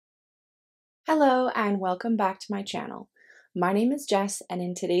Hello and welcome back to my channel. My name is Jess and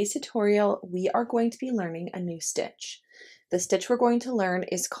in today's tutorial we are going to be learning a new stitch. The stitch we're going to learn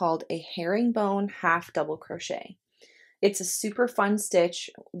is called a herringbone half double crochet. It's a super fun stitch.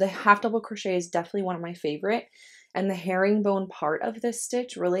 The half double crochet is definitely one of my favorite, and the herringbone part of this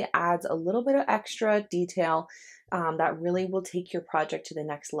stitch really adds a little bit of extra detail that really will take your project to the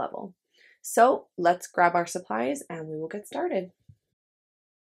next level. So let's grab our supplies and we will get started.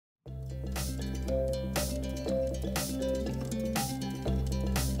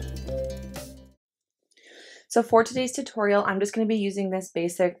 So for today's tutorial, I'm just going to be using this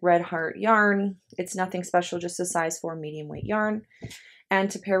basic red heart yarn. It's nothing special, just a size 4 medium weight yarn. And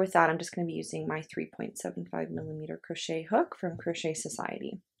to pair with that, I'm just going to be using my 3.75mm crochet hook from Crochet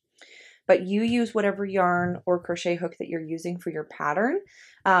Society. But you use whatever yarn or crochet hook that you're using for your pattern.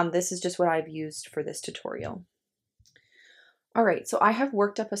 This is just what I've used for this tutorial. All right, so I have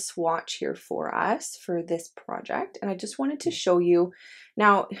worked up a swatch here for us for this project, and I just wanted to show you.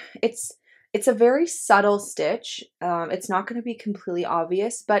 Now, it's a very subtle stitch. It's not going to be completely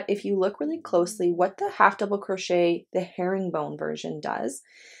obvious, but if you look really closely, what the half double crochet, the herringbone version does,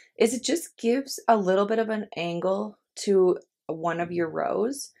 is it just gives a little bit of an angle to one of your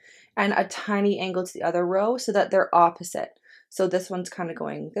rows and a tiny angle to the other row so that they're opposite. So this one's kind of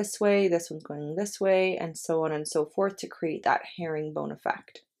going this way, this one's going this way, and so on and so forth to create that herringbone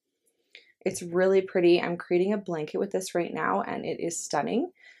effect. It's really pretty. I'm creating a blanket with this right now and it is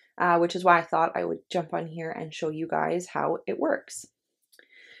stunning. Which is why I thought I would jump on here and show you guys how it works.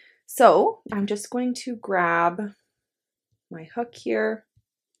 So I'm just going to grab my hook here.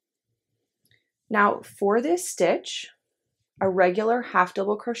 Now for this stitch, a regular half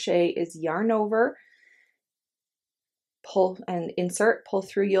double crochet is yarn over, pull and insert, pull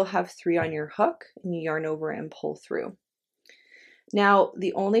through. You'll have 3 on your hook and you yarn over and pull through. Now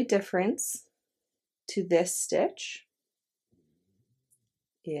the only difference to this stitch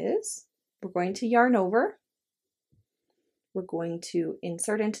is we're going to yarn over, we're going to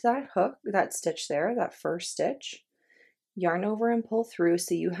insert into that hook, that stitch there, that first stitch, yarn over and pull through,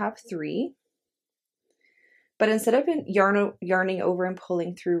 so you have 3. But instead of yarning over and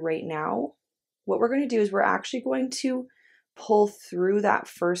pulling through right now, what we're going to do is we're actually going to pull through that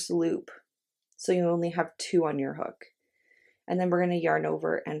first loop, so you only have 2 on your hook. And then we're going to yarn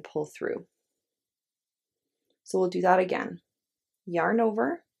over and pull through. So we'll do that again. Yarn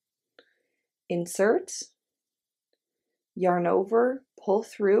over, insert, yarn over, pull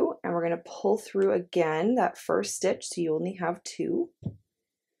through, and we're going to pull through again that first stitch so you only have 2.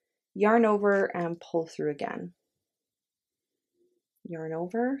 Yarn over and pull through again. Yarn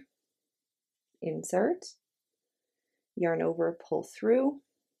over, insert, yarn over, pull through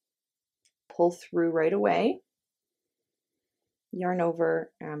right away, yarn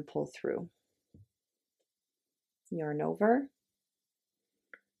over and pull through. Yarn over,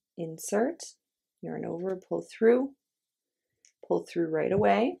 insert, yarn over, pull through right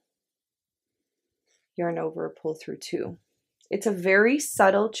away, yarn over, pull through 2. It's a very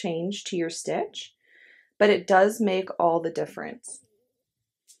subtle change to your stitch, but it does make all the difference.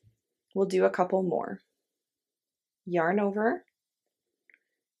 We'll do a couple more. Yarn over,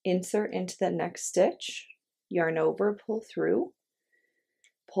 insert into the next stitch, yarn over, pull through,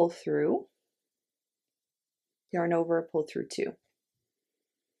 yarn over, pull through 2.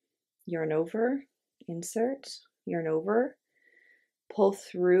 Yarn over, insert, yarn over, pull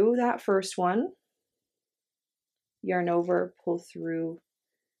through that first one, yarn over, pull through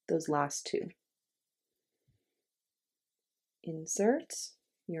those last 2. Insert,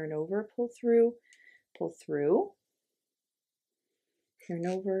 yarn over, pull through, yarn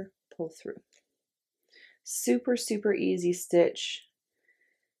over, pull through. Super, super easy stitch.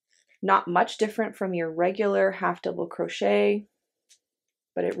 Not much different from your regular half double crochet,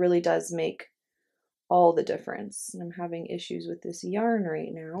 but it really does make all the difference. And I'm having issues with this yarn right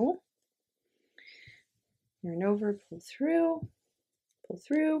now. Yarn over, pull through,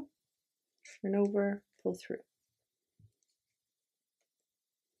 yarn over, pull through.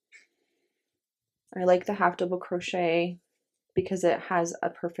 I like the half double crochet because it has a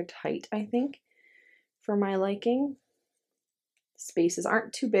perfect height, I think, for my liking. Spaces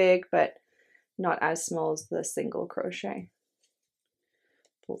aren't too big, but not as small as the single crochet.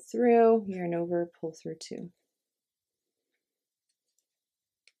 Pull through, yarn over, pull through 2.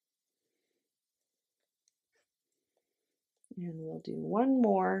 And we'll do one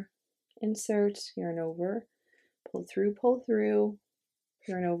more. Insert, yarn over, pull through,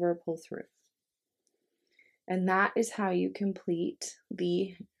 yarn over, pull through. And that is how you complete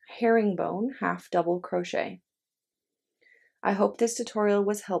the herringbone half double crochet. I hope this tutorial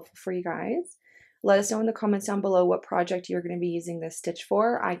was helpful for you guys. Let us know in the comments down below what project you're going to be using this stitch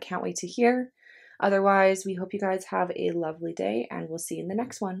for. I can't wait to hear. Otherwise, we hope you guys have a lovely day, and we'll see you in the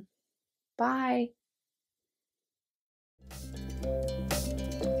next one. Bye!